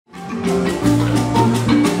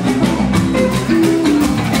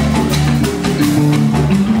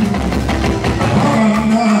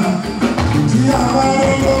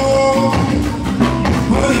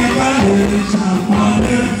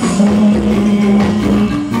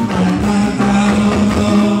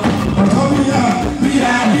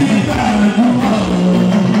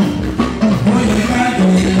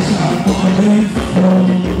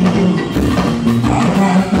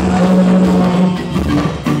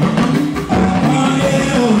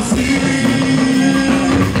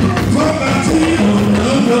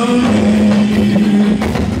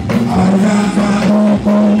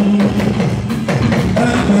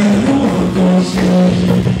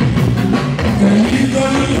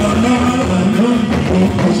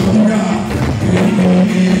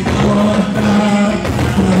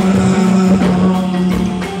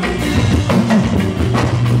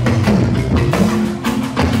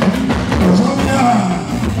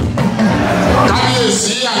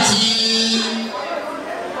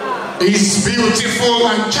His beautiful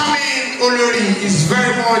and charming Olori is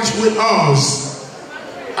very much with us.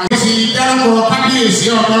 Àti dárúkọ kábíyèsí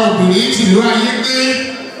ọba obìnrin tìlú Ayégbé,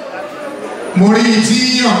 mo rí tí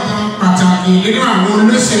ọ̀kan pàtàkì nínú àwọn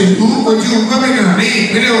olóṣèlú ojú gómìnà ní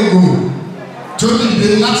ìpínlẹ̀ Ògùn tó dìde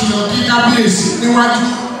láti lọ kí kábíyèsí níwájú.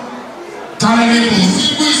 Tàbí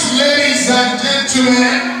distinguished ladies and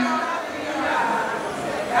gentlemen,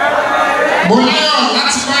 mo láyọ̀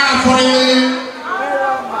láti máa fọ ilé.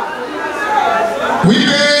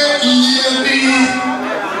 Wípé iye ní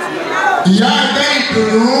ìyá ẹgbẹ́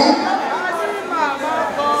ìdùnnú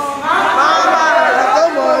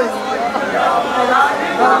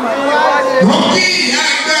wọ́n kí ìyá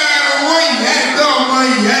ẹgbẹ́ owó ìyá ẹgbẹ́ ọmọ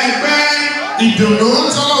ìyá ẹgbẹ́ ìdùnnú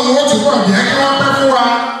tọ́lọ́wọ́ tó pọ̀ jẹ́ kí wọ́n pẹ́ fún wa.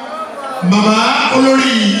 Màmá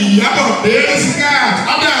olórí Ìyábọ̀dé Sikat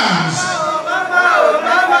Adams,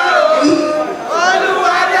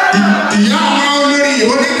 ìyá ọmọ olórí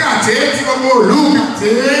oníkàtẹ́ tí gbogbo òlú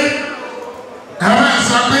kàtẹ́. Ẹ̀rọ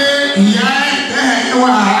sọ pé ìyá ẹgbẹ́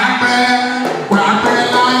wà á pẹ́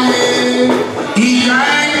láyé, ìyá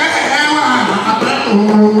ẹgbẹ́ wà á pẹ́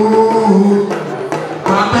ooo,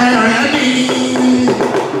 wà á pẹ́ rẹ̀ ní,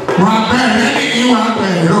 wà á pẹ́ rẹ̀ ní, wà á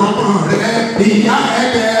pẹ́ ọmọ rẹ̀, ìyá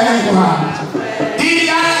ẹgbẹ́ wà,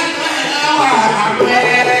 ìyá ẹgbẹ́ wà á pẹ́,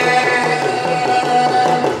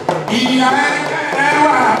 ìyá ẹgbẹ́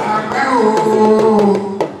wà á pẹ́ ooo,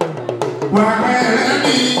 wà á pẹ́ rẹ̀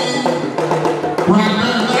ní.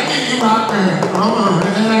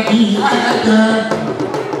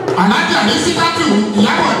 Alájà ní síkátù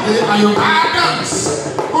Ìyábọ̀dé Ayọ̀ká Adams.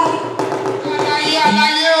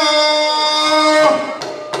 Aláyé ooo.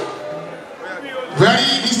 Very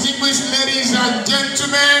distinguished ladies and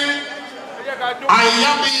gentlemen, I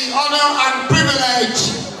have the honor and privilege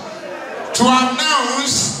to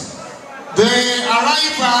announce the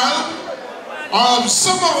arrival of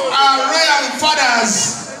some of our royal fathers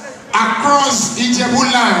across Ijebu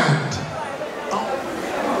land.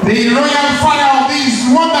 The royal father of this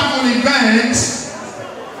wonderful event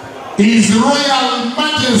is Royal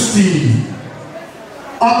Majesty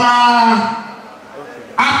Ọba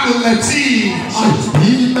Akile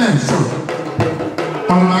Ijebu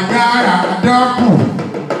Ọ̀làgàrà Adọ́kù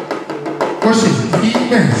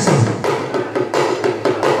Oṣìṣẹ́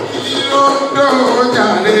Ìlóńdó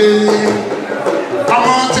jàre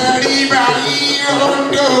ọmọ tẹríba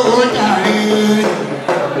Ìlóńdó jàre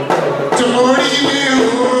torí mi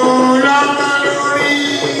ò lọ́mọ lórí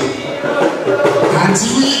àti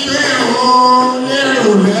wípé ò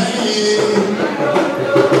lérò lẹ́yìn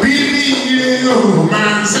bíbí ire ò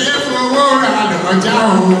máa ṣe fowó ra lọ́jà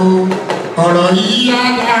o ọ̀rọ̀ yìí á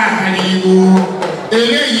dàríwó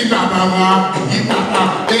eléyìí bàbá wa èyí bàbá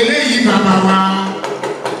eléyìí bàbá wa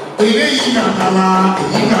eléyìí bàbá wa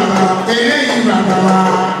èyí bàbá eléyìí bàbá wa.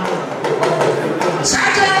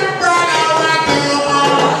 Sájà ń bá wa dùn mọ́.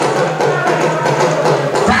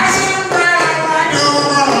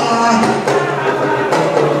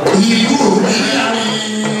 Ìlú òmìnirí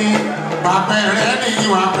bàbá rẹ̀ ní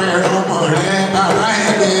ìwà pẹ̀lú ọmọ rẹ̀ bàbá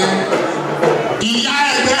ẹgbẹ́. Ìyá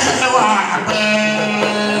ẹgbẹ́ wà pẹ́.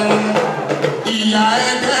 Ìyá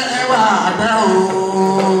ẹgbẹ́ wà pẹ́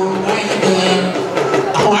ooo. Ẹgbẹ́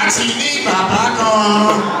àwa ti ní bàbá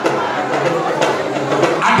kan.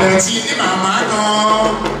 Adẹ̀ ti ní màmá kan.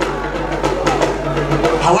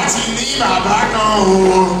 Àwa ti ní bàbá kan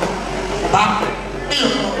ooo.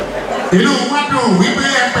 Ìlú wa dùn wípé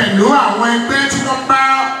pẹ̀lú àwọn ẹgbẹ́ tí wọ́n bá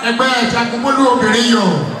Egbe Jagunmolu Obirin yọ̀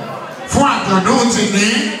fún àjọ̀dún tìní.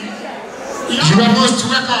 You are most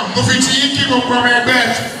welcome. Mo fi ti kí gbogbo ọmọ ẹgbẹ́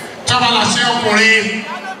tábàlàṣẹ ọkùnrin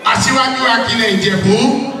aṣíwájú Akile Ijebu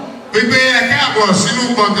wípé ẹ̀ka àbọ̀ sínú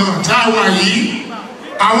gbọ̀ngàn tá a wà yìí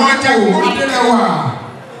àwọn ọjà adélẹ́wà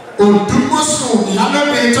òdúgbòsùn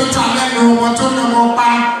ìyálóde tó ta lẹ́nu wọn tó ná wọn pa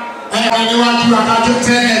ẹ̀rọ níwájú adájọ́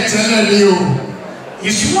tẹ́lẹ̀ ni o.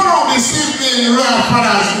 It's one of the same royal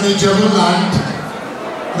fathers in the Ijebu land,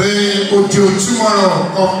 the Ojo tomorrow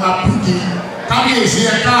of Apigi. Kábíyèsí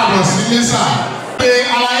ẹ̀ka àbọ̀ sí lẹ́sà. Pé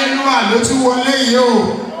aláyélúwà ló tún wọlé yìí o.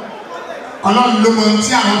 Ọlọ́run ló mọ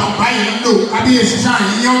tí àwọn bàbá yìí ń lò. Kábíyèsí ṣáà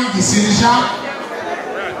yíyan ìsinmi ṣá.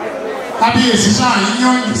 Kábíyèsí ṣáà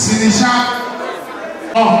yíyan ìsinmi ṣá.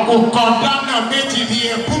 Ọ̀kọ̀dánà méjì ni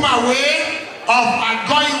Èkúmàwé of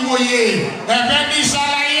Àgọ́ Ìwòye. Ẹ̀fẹ́ ní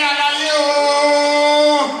sàlàyé aláyé o.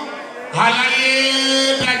 Aláyé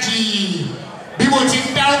dájì. Bí mo ti ń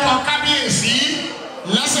dárúkọ kábíyèsí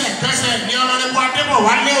lẹ́sẹ̀kẹsẹ̀ ní ọlọ́rẹ́bù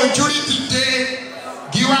Adébọ̀wálé Ojúrí ti dé.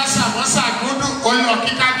 Gíwá Sàmọ́sà Gúdú olùkọ́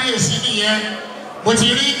kí kábíyèsí nìyẹn. Mo ti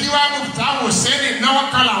rí Gíwá Mùtáwò Sẹ́nì náwó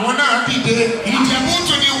kan làwọn náà dìde. Ìjẹ̀bú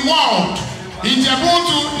to the world. Ìjẹ̀bú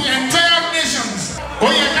to the entire nations. Ó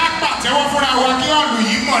yẹ ká pàtẹ́wọ́ fúnra wa kí ọ̀lù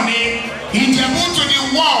yìí mọ̀ ní. Ìjẹ̀bú to the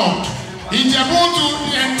world. Ìjẹ̀bú to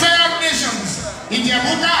the entire nations.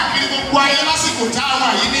 Ìjẹ̀bú káàkiri gbogbo ayé lásìkò tá a wà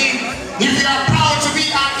yìí ní. If you are proud to be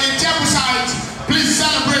an Ijebusite, please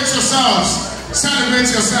celebrate yourselves. Celebrate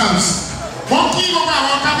yourselves. Wọ́n kí gbogbo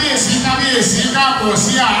àwọn kábíyèsí káàbọ̀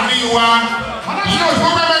sí àárín wa. Ìyá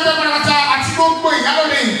òṣùpá bẹ́ẹ̀ pátá àti gbogbo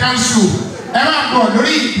ìyálóde ìkànṣù. Ẹ máa bọ̀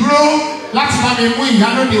lórí ìdúró láti bá mi mú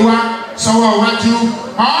ìyálóde wa sọ́wọ́ iwájú.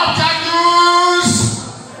 Ọ̀jájúùs.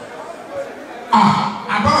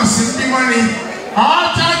 Àbọ̀ sí bímọ ni.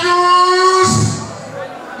 Ọ̀jájúùs.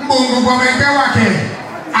 Ń bo gbogbo ọmọ ẹgbẹ́ wà kẹ̀.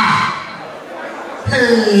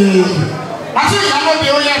 Àti ìyálóde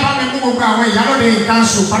ó yẹ bá mi mú gbogbo àwọn ìyálóde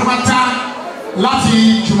ìkànṣù pátápátá láti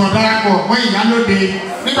jùmọ̀ darapọ̀ mọ́ ìyálóde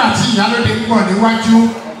nígbà tí ìyálóde ń bọ̀ níwájú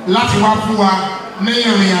láti wá fún wa ní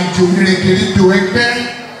ìrìn àjò ìrìnkèrindò ẹgbẹ́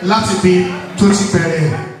láti bí tó ti bẹ̀rẹ̀.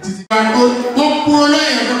 Títí bá gbogbo olóyè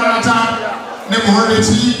ẹgbẹ́ pátápátá ni mò ń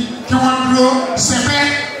retí kí wọ́n dúró sẹ́pẹ́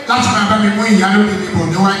láti máa bá mi mú ìyálóde mi bọ̀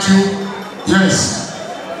níwájú. Yes,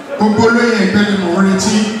 gbogbo olóyè ẹgbẹ́ ni mò ń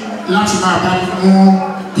retí láti máa bá mi mú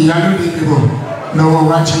ìyálóde mi bọ̀ lọ́wọ́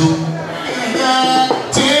wájú.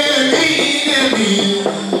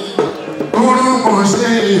 Orúkọ ṣe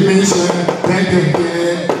èmi ṣe gẹ́gẹ́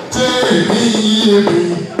tèmi èmi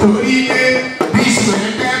torí pé bí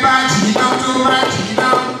sùnẹ́gbẹ́ bá jìnnà tó bá jìnnà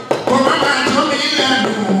kó má má tó mi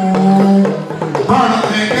lẹ́nu. Bọ́ọ̀lù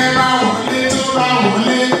ẹgbẹ́ bá wọlé tó bá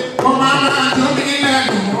wọlé kó má má tó mi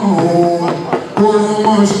lẹ́nu.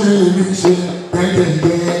 Orúkọ ṣe èmi ṣe gẹ́gẹ́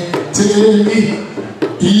tèmi.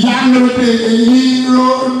 Ìyálóde yìí ló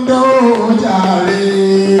ń dójàre.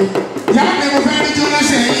 Ìyá mi mo fẹ́ rí jó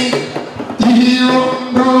lọ́sẹ̀ yìí. Yìí ló ń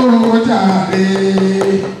dójàre.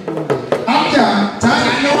 Ọjà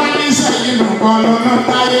táyà ló wá ní sẹ́yìn lọ́kọ́ lọ́nà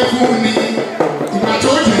táyé fún mi. Ìgbà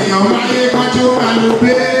tó jẹ̀yàn wáyé kọjú máa ló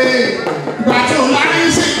gbé. Ìgbà tó láyé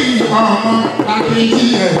sẹ́yìn ọmọ akéjì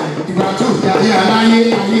ẹ̀. Ìgbà tó jáde aláyé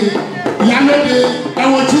ayé. Ìyálóde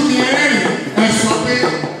ẹ̀wọ̀n tún mi rẹ́rìn ẹ̀ sọ pé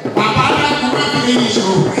bàbá dákú má fi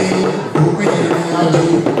ṣòfin òpin ìrìn àjò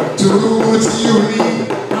tó owó tí ó ní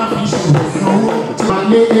má fi ṣòfin owó tó wà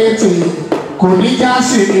létè kò ní já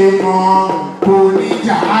ṣe mọ́ kò ní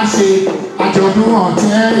já ṣe àjọ̀dún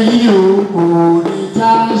ọ̀tẹ̀ yìí o kò ní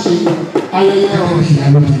já ṣe ayẹyẹ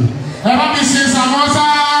ìyálóde. Ẹ bá mi ṣe Sàmọ́sà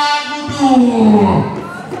Gúdú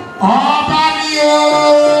ọba ni o.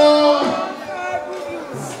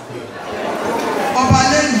 Ọba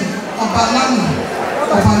lẹ́yìn ọba lánàá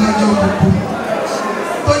ọba lọ́jọ́ gbogbo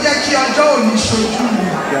tó jẹ́ kí ọjọ́ òní ṣojú mi.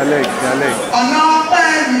 Ọ̀nà ọpẹ́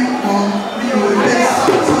mi pọ̀ mi ò lè sọ.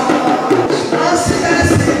 Ṣùgbọ́n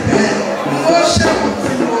síbẹ̀síbẹ̀ ó ṣèkù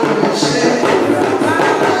tí mo lè ṣe.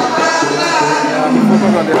 Bàbá aláàánú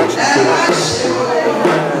ẹ má ṣe o.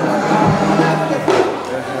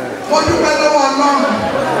 Mo dúpẹ́ lọ́wọ́ Ọlọ́run.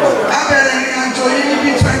 A bẹ̀rẹ̀ ìrìn àjò yìí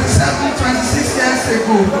níbi 26 years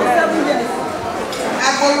ago.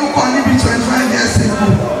 Agbórúkọ níbi 25 years ago.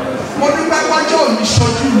 Mo dúpẹ́ pọ́jọ́ òní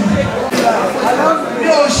ṣojú mi. Mi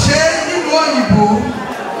ò ṣe é nílùú òyìnbó.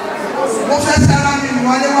 Mo fẹ́ sára mi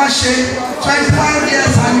wọlé wá ṣe 25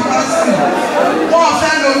 years anniversary. Wọ́n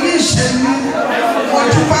fẹ́ lò ní ìṣèlú. Mo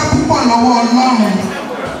dúpẹ́ púpọ̀ lọ́wọ́ Ọlọ́run.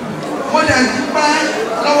 Mo dẹ̀ dúpẹ́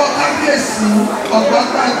lọ́wọ́ kábíyèsí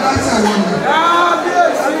ọ̀gbọ́gbà gbàtẹ̀wọ̀nà.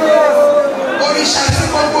 Oríṣà tí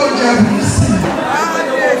gbogbo Ìjẹ̀bú sí.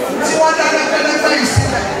 Tí wọ́n dá lẹ́gbẹ́lẹ́gbẹ́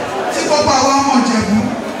ìsílẹ̀. Tí gbogbo àwọn ọmọ Ìjẹ̀bú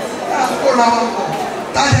kóra wọn pọ̀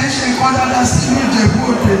táyà ń ṣe nǹkan dáadáa sí ní Ìjẹ̀bú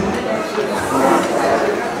Òde.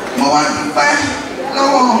 Mo wá dúpẹ́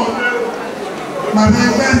lọ́wọ́ bàbá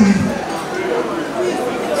ẹgbẹ́ mi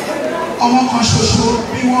ọmọ kan ṣoṣo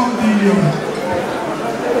bí 1 billion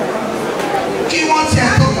kí wọ́n tiẹ̀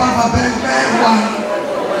tó gba bàbá ẹgbẹ́ wa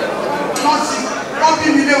wọ́n bí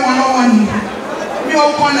mi lé wọn lọ́wọ́ ni mi ò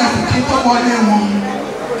kọ́lẹ̀ kí tó wọlé wọn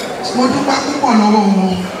mo dúpẹ́ púpọ̀ lọ́wọ́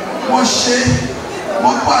wọn wọ́n ṣe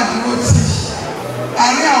wọ́n kó àdúró tì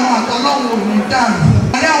àárín àwọn àtọ́lọ́wọ́ ò ní dàrú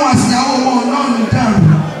àárín àwọn àsìyàwó wọn náà ní dàrú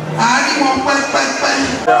àárín wọn pẹ́pẹ́pẹ́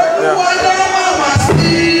wọ́n lọ́ màmá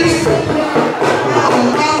sí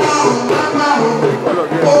màmá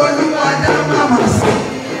olúwa dá màmá sí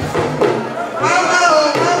màmá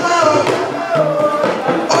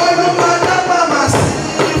olúwa dá màmá sí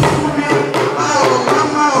fún mi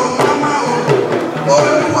màmá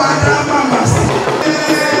olúwa dá màmá sí.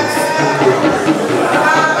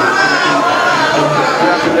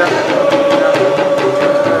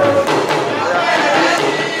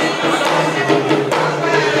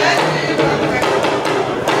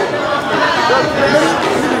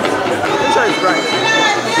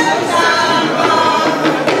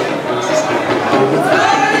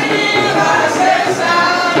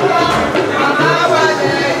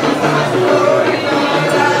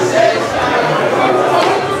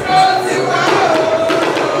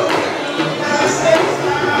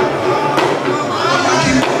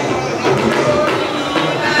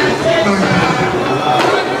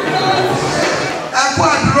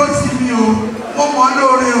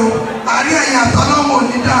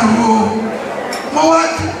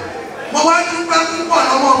 Mo wá dúpẹ́ púpọ̀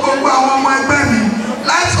lọ́wọ́ gbogbo àwọn ọmọ ẹgbẹ́ mi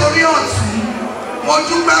láti orí ọ̀tún mo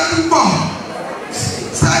dúpẹ́ púpọ̀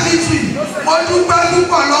sẹ́lítì mo dúpẹ́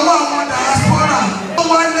púpọ̀ lọ́wọ́ àwọn diaspora tó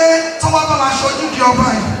wọlé tó wá bá wa ṣojú di ọba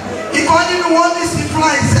yìí ìkọ́ nínú wọn ní sí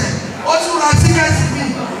flight ẹ̀ ó tún ra tíkẹ́ẹ̀tì mi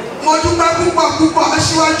mo dúpẹ́ púpọ̀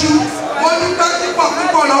aṣíwájú mo dúpẹ́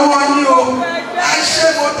púpọ̀ lọ́wọ́ yín o ẹ ṣé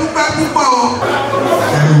mo dúpẹ́ púpọ̀ o.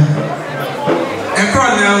 ẹ̀kọ́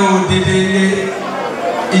ni o dédé ilé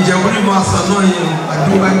Ìjẹ̀bú ni mo sọ náà yẹn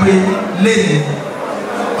àdúgbò pé lẹ́nu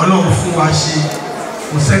Ọlọ́run fún wa ṣe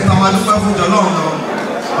kò sẹ́ńtà máa dúpẹ́ fún ìjọ Ọlọ́run lọ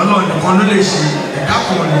Ọlọ́run nìkan ló lè ṣe ẹ̀dá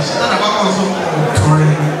kan lè ṣe tàbí bá kàn sọ fún ọ̀tọ̀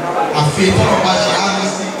rẹ̀ àfi tọ́lọ̀ bá ṣe á ní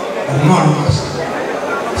sí òun náà ló máa ṣe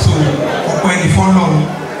so ọ̀pọ̀ ẹni fọ́lọ́run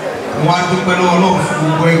wọn á dúpẹ́ lọ́wọ́ Ọlọ́run fún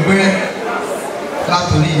gbogbo ẹgbẹ́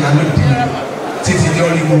látòrí ìyálòdì títí dé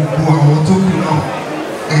orí gbogbo àwọn tó kù náà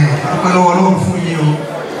dúpẹ́ lọ́wọ́ Ọlọ́run fún yín o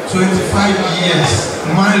 25 years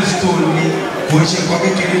milestone ni kò ṣe nǹkan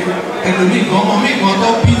kékeré ẹlòmíì gan ọmọ mi gan tó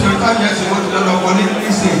bí 25 years wọ́n ti lọ́dọ̀ wọlé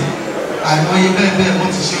nísìn àìmọye bẹ́ẹ̀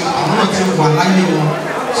wọ́n ti ṣe àwọn náà ti wà láyé wọn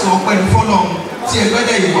sọ ọpẹ́ ní fọ́lọ́run tí ẹgbẹ́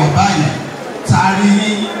dẹ̀ ìwà báyìí tààrí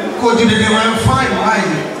yín kójú dédé wọn ń fáìn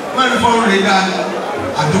báyìí wọ́n ń fọ́rùn rẹ̀ dáa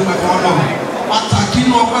àdúpẹ́ fọ́lọ́run pàtàkì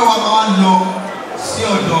inú ọpẹ́ wa máa ń lọ sí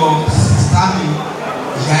ọ̀dọ̀ sísá mi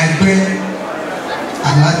ìyá ẹgbẹ́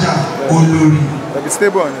alájà olórí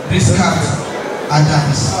Riskat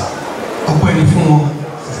Adams ọpẹ́ ni fún wọn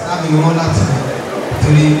sísá mi wọn láti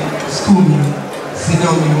torí school mi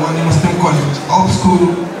senior mi wọn ní Muslim college up school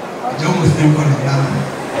ìjọ Muslim college lánàá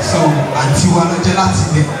so àǹtí wa lọ́jọ́ láti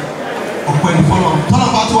ilẹ̀ ọpẹ́ ni fọlọ́ tọ́lọ́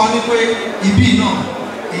bá tó wá ní pé ibi náà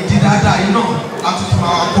ìdí dáadáa yìí náà láti tún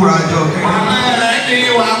máa kóra jọ kẹ́kẹ́. ọmọ rẹ kí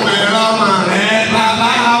wà pẹ̀lú ọmọ rẹ bàbá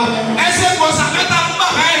ẹsẹ̀ kò sàkẹ́tà fún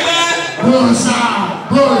bàbá ẹgbẹ́.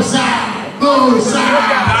 bòsà.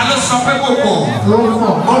 ta ló sọ pé kò pọ̀.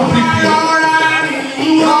 ó bí bí.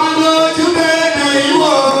 ìwọ lójú bẹ́ẹ̀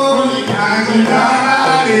ìwọ ìkàkùndára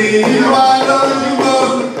rè ìwọ lójú bọ́.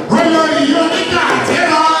 olórí yóò ní kàtí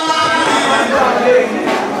lọ́la.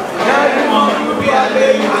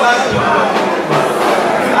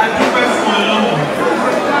 adúpẹ́ fún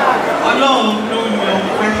Ọlọ́run ló yan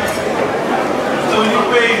ọpẹ́ torí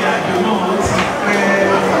pé ìrìnàjò náà ti pẹ́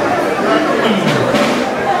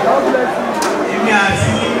èmi àti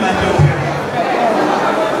ìrìnàjò bẹ̀rẹ̀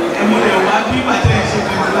ẹ̀mú lè wá bí bàtẹ́ ṣe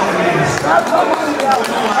 25 years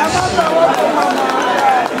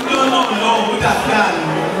ní Ọlọ́run lọ́wọ́ ó dàbí àná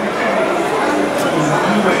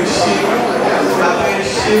ìwé ṣe bàbá ẹ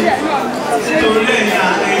ṣe nítorí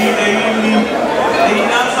ẹ̀yin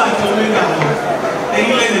náà fà tó mẹ́gà lọ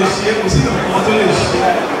ẹ̀yin lè ṣe kò sí nǹkan tó lè ṣe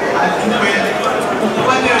àdúpẹ́ tó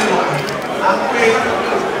bá dẹ̀ wà á pé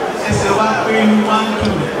ẹsẹ̀ wá pé inú wá ń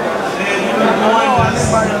dùn ẹ̀ẹ́dùn wá ń dá sí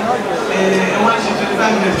wá ń ṣe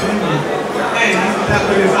 25 years fún mi ẹ̀ẹ́dì fi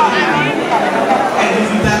dágbére fáwọn ẹ̀ẹ́dì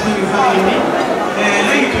fi dágbére fáwọn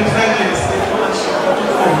lẹ́yìn 25 years wọ́n á ṣe ọdún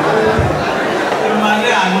pọ̀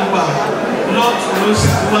ìmọ̀lẹ́ àánúgbà lọ́tún ló sì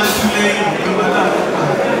wájú lẹ́yìn ìmọ̀lẹ́ àánúgbà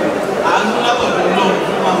àánú látọ̀dọ̀ náà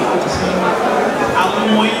ló máa fọ́ sí àwọn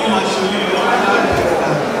ọmọ yìí máa ṣòrí lọ́wọ́ láàrúkà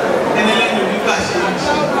ẹni lẹ́yìn onígbà ṣe ń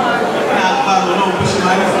ṣe ní agbára náà bó ṣe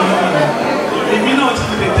máa rí fún yìí èmi náà ti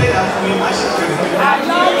lè tẹ́yà fún yìí máa ṣe pẹ̀lú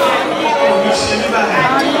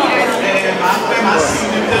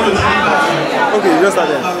Okay, you just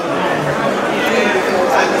started.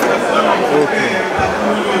 Okay.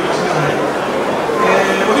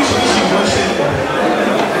 Oríṣiríṣi ló ṣẹlẹ̀,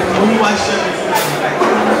 olúwa ṣẹlẹ̀ fún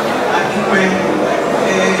àdúpẹ́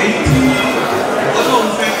èyí tí ọlọ́run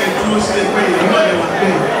fẹ́ kẹ́ dúró sí ẹgbẹ́ ìlú náà lè wà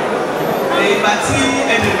bẹ́ẹ̀. Ìgbà tí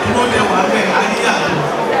ẹ̀dẹ̀ dúró lè wà bẹ́ẹ̀, a rí àbọ̀,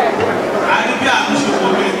 a rí bí àtúnṣe wọ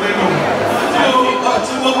ní ẹgbẹ́ náà.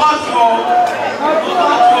 Tí mo bá fọ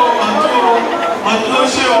ọ̀tún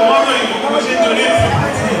ṣe ọ̀wọ́rọ̀ ìlú bó ṣe torí èsì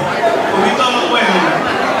àti òbítọ́ lọ́pọ̀ ẹ̀rọ,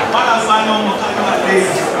 wọ́n á fa ní ọmọ kájú àlẹ́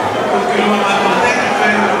òkè ló máa lọ tẹ́kì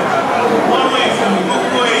fẹ́ lọ. Wọ́n rún ìfún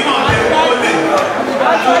gbogbo èyí náà tẹ́ kó lẹ̀.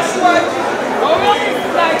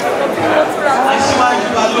 Aṣíwájú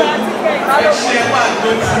Balógun, ẹ̀ṣẹ̀ wà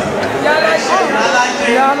lótì, ẹ̀ṣẹ̀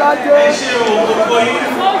ìyálájẹ́, ẹ̀ṣẹ̀ o gbogbo yín,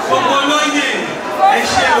 gbogbo lóyè,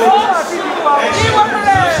 ẹ̀ṣẹ̀ o, ẹ̀ṣẹ̀ o,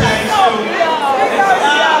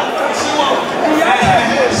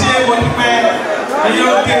 ẹ̀ṣẹ̀ mo dúpẹ́, ẹ̀yọ́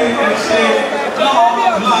òkè ẹ̀ṣẹ̀ lọ́wọ́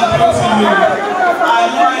ló ti lò,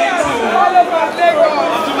 àlọ́ ètò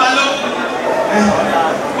ọdún Balógun,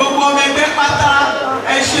 gbogbo ọmọ ẹgbẹ́ pátá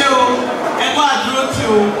ẹ̀ṣẹ̀ o, ẹgbẹ́ àdúró tí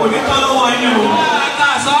o, kò ní tọ́ lọ́wọ́ yín o.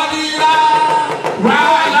 Àtàsọ́dírá,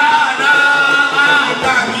 wàhálà náà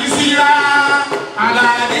àtàkìsíra,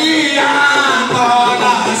 àlàníyà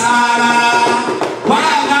kọ́lá sára.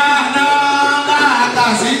 Wàhálà náà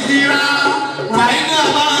àtàsídírá, wàhálà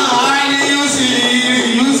máa ní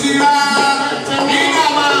yúsírà, ìgbà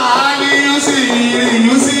máa ní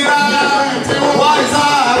yúsírà. Wọ́n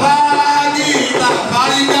sábà ní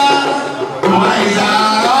ìtàkàrígá, wọ́n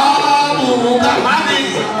ìsàrọ̀ mú kàmánì,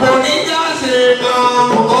 kò ní jáse kan,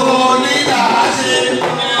 kò ní dáse.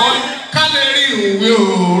 Ká lè rí ìwé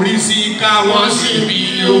orí sí káwọn sì bí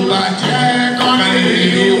ó bàjẹ́, kán lè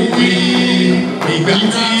rí ìwé. Ìgbà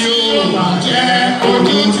tí ó bàjẹ́,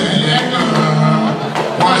 ojú tẹ̀lé kan,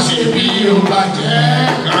 wọ́n sì bí ó bàjẹ́,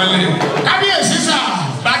 kán lè. Kábíyèsí sà,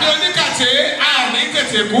 bàdé oníkàtẹ́ àní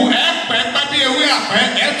tètè kú ẹ pẹ́ bí ewé àpẹ́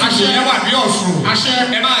ẹ tàṣẹ ẹ wà bí ọ̀ṣun. Àṣẹ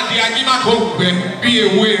ẹ máa di ajímákò gbẹ bí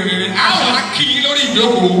ewé rere. Àwọn akíyí lórí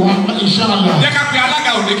ìjókòó. Inshallah. Jẹ́ ká pe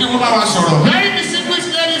alága òde kí wọ́n bá wa sọ̀rọ̀. Very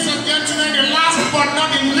distinguished ladies and gentlemen, the last but not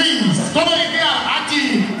the least. Tọ́lá ìdí àti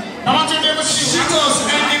Babatunde Musiliu. Shitos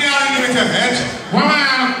Engineering Limited. Wọ́n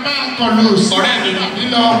máa kọlu ọ̀rẹ́ mi tàbí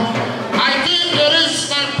lọ. I think it is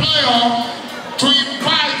my pleasure to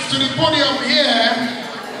invite to the podium here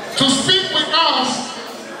to speak with us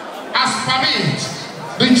as permit.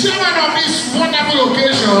 The chairman of this wonderful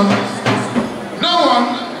occasion, no one,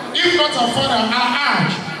 if not a father,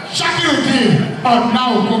 Alhaji Shakiruddin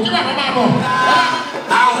Ọ̀nàòkò kí bàbá máa bọ̀.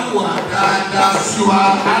 Àwọn àdáadáa sí wa,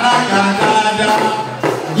 alága dáadáa.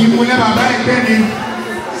 Ìmúlẹ̀ bàbá ẹgbẹ́ ni.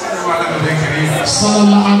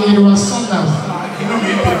 Sallallahu alaihi wasallam. Inú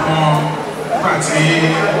mi dùn mọ́ nígbà tí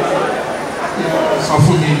sọ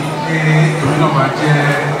fún mi pé èmi náà máa jẹ́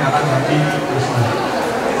alága bí ìfọ̀.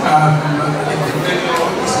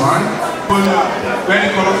 Very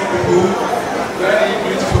colorful people, very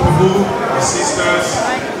beautiful people, my sisters,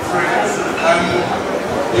 friends.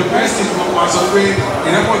 The best thing for us is we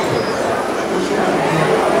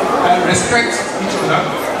respect each other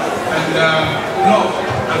and love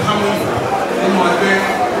and harmony. In one way,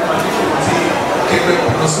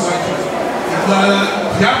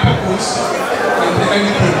 their purpose and the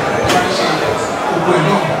anything going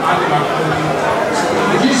on at the back of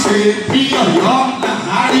the ṣe bí Ọ̀yọ́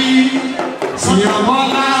làárí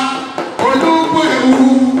Ìyànbọ́lá Olúgbòewu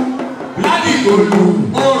Ládìgbòlù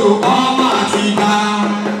Orò ọmọ Àtìbà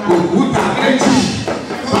òkúta méjì.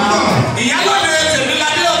 Ìyálóde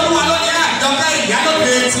Tèmiládé Olúwa ló jẹ́ àjọpẹ́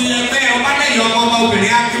ìyálóde ti ẹgbẹ́ ọmọlẹ́yìn ọmọ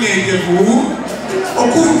obìnrin Akile Ijebu.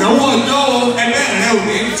 Okú ìnáwó ọjọ́ ẹgbẹ́ rẹ̀ ò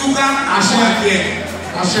ní túká àṣẹ àbíẹ̀.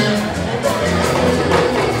 Àṣẹ.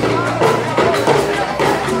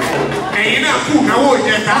 Ẹ̀yin náà kú ìnáwó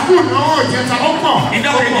ìjẹta. Kú ìnáwó ìjẹta ó pọ̀.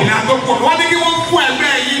 Ìdọ́kejìlá tó pọ̀. Wọ́n ní kí wọ́n fún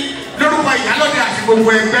ẹgbẹ́ yìí lórúkọ ìyálóde àti gbogbo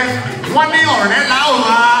ẹgbẹ́. Wọ́n ní ọ̀rẹ́ là ó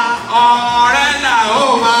máa. Ọ̀rẹ́ là ó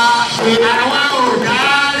máa. Àwa ò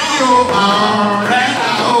dárí o. Ọ̀rẹ́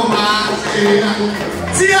là ó máa ṣe.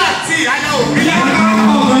 Tí àti ìyáyá òbí.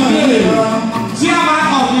 Tí a máa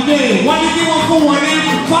kọ̀ nílé, wọ́n ní kí wọ́n fún wọn ní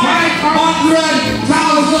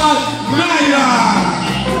 500,000 naira.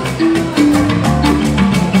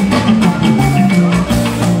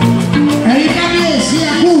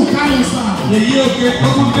 Èyí òkè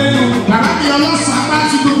ọkùn tẹ́lú. Bàbá mi ọlọ́sàn bá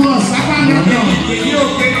ti gbogbo ọ̀sán bá lọ́dọ̀. Èyí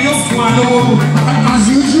òkè yóò fún wa lọ́wọ́. As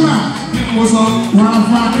usual. Mo sọ. Wọ́n á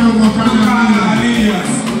fún adé ọmọ káàkiri. Hallelujah.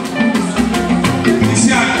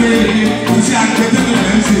 Iṣẹ́ àgbẹ̀ tẹ́lẹ̀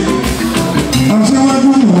rẹ̀ ń ṣe.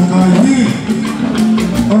 Aṣáájú ọ̀gá yìí,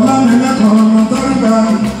 ọ̀làmìlẹ́kọ̀ọ́ ọmọ tó ń gbà.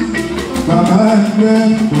 bàbá ẹgbẹ́.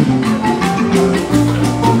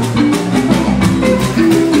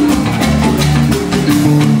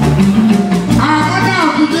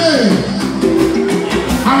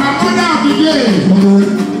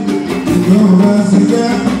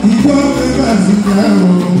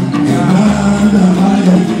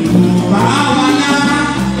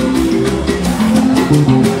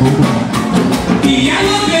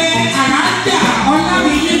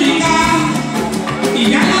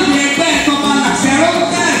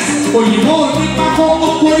 Òyìnbó ní pákó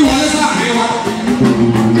kókó ìwọlé sáàrin wa.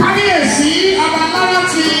 Kábíyèsí abalára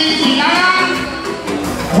ti Ìlara.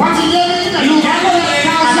 Wọ́n ti dé pẹ̀lú ìyálòde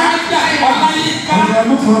alájà ọláyíká.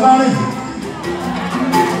 Ọ̀dẹ̀mú Fọlárìn,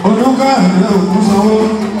 olùkọ́ ẹ̀rẹ́ òkú sanwó,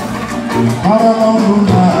 ọ̀rọ̀ lọ́rùn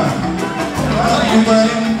náà, ẹgbẹ́.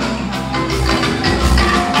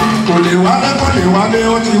 Kò lè wálé,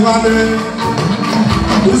 ó ti wálé.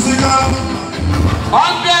 Ìsìnká.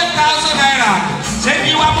 100,000 naira. Ṣé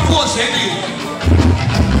kí wá fún òṣèlú?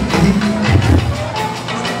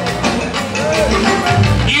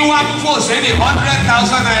 Ìwà fún òṣèlú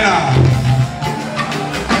 100,000 naira.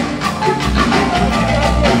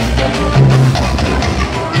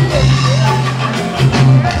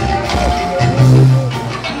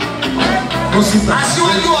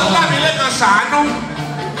 Aṣíwájú Ọlámilékan Ṣàánú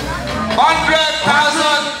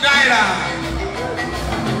 100,000 naira.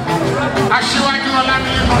 Aṣíwájú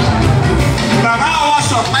Ọlámilékan Ṣàánú. Bàbá wa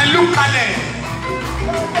sọ pẹ̀lú kalẹ̀.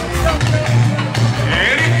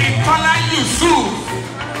 Èrìkì Tọ́lá Yusuf.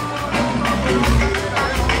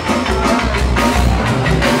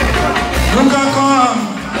 Lúkà kan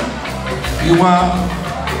ìwà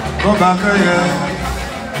bọ́bà kẹyẹ.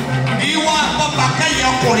 Ìwà bọ́bà kẹyẹ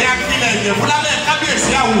ọkùnrin Akile Ijebu lábẹ́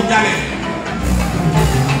kábíyèsí Àwùjalẹ̀.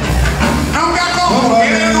 Lúkà kan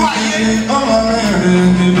òkèrè nínú ayé. Ọmọ mẹ́rin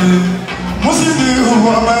níbi. Mùsùlùmí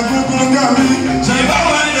ìhùwà ọmọ ẹgbẹ́gbẹ́ gàmí. Ṣé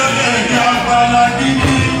ìbáwọ̀ ẹ̀yọ̀ ẹ̀yà àpàlà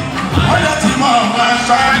gidi? Ọjọ́ tí mo máa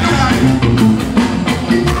ṣáájú.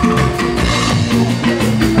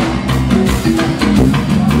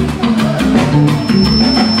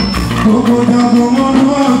 Gbogbo Jagunmolu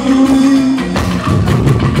Obirin.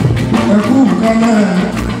 Ẹkú kalẹ̀.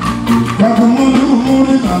 Jagunmolu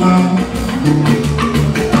Obirin kàlà.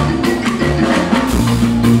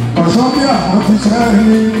 Ọ̀ṣọ́ bí àwọn ti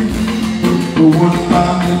sẹ́yìn. Owó ńlá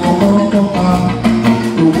ni mo kọ́kọ́ pa,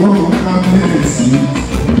 owó kábíyèsí.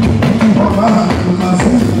 Ọba àtúntà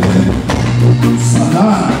sílẹ̀, Sàlá,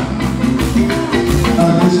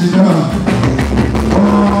 Adéṣídà,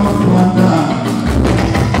 Ọ̀dà,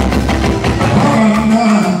 Ọ̀nà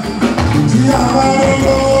tí a bá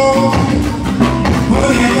lọ́wọ́, ó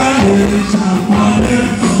lè bá lè ṣàpọ̀lé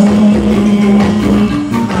fún un.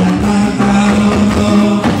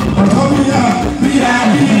 Ọ̀tọ́ bí a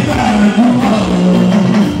bí bẹ̀rù.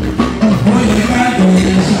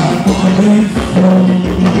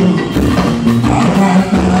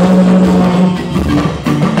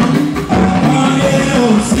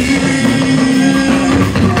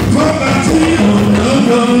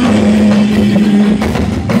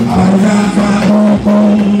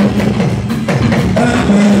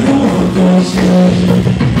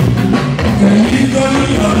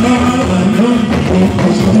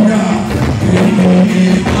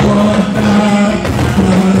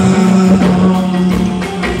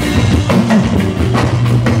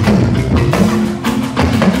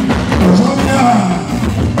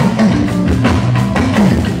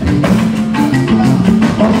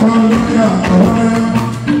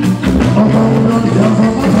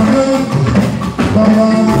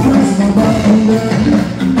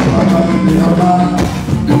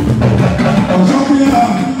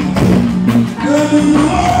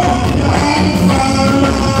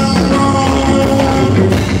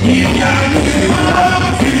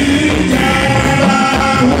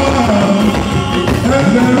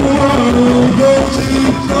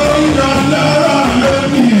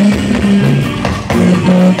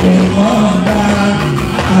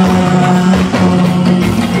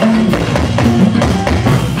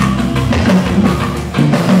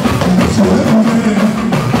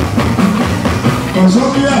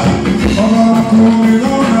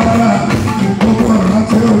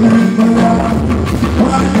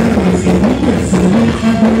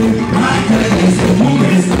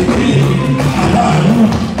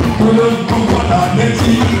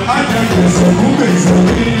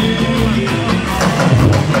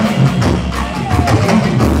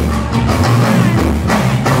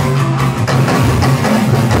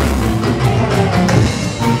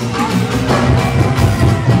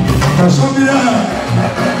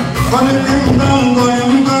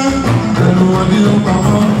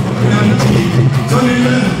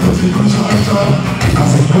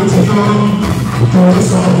 àsìkò ti tó tó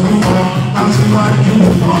sọ fún ọ aṣíwájú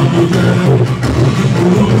wọn ló jẹ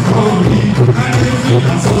ìgbòho fọ́ọ̀lì káyéfì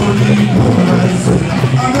àsọ̀rí ìgbòho ẹsẹ̀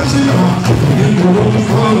adéṣínà ìgbòho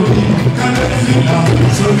fọ́ọ̀lì káyéfì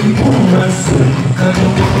àsọ̀rí ìgbòho ẹsẹ̀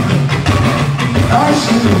ẹ̀dọ́gbọ́n.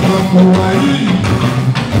 káṣí ìgbàgbọ́ wáyé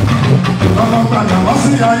ọmọ padà wá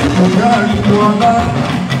sí ayé kò yá ìlú ọlá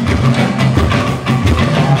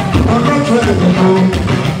ọgọ́jọ́ ìdìbò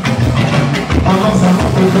ọlọ́sàn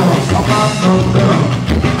àpéjọ ọba dọ́kítọ̀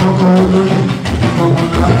ọkọ̀ olórí ọkọ̀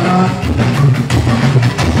ńláńlá.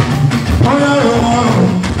 Ọyá ìwọ̀n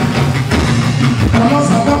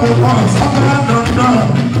ọlọ́sàn àpéjọ ọba dọ́kítọ̀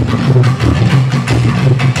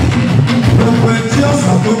gbogbo etí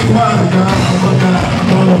ọ̀sán tó kú àgbà ọ̀gá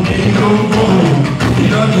ọ̀rọ̀ mi ló ń bọ̀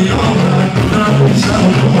ìdọ́ni ọ̀gá náà iṣẹ́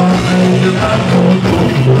olúwa ẹ̀yẹ bá gbogbo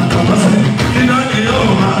àtàbọ̀sí ìdọ́ni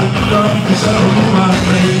ọ̀gá náà iṣẹ́ olúwa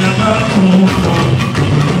ẹ̀yẹ bá gbogbo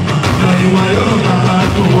ìwà yóò máa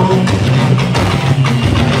dúró.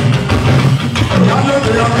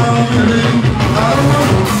 Ìyálóde ọmọ mi àwọn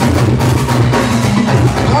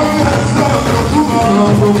ọmọ ẹ̀sìn ọ̀dọ́ túbọ̀ lọ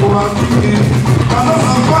gbogbo àkíkí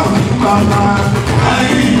ọlọ́sàn fún àbíkú bàbá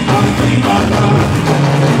ayé àbíkú bàbá.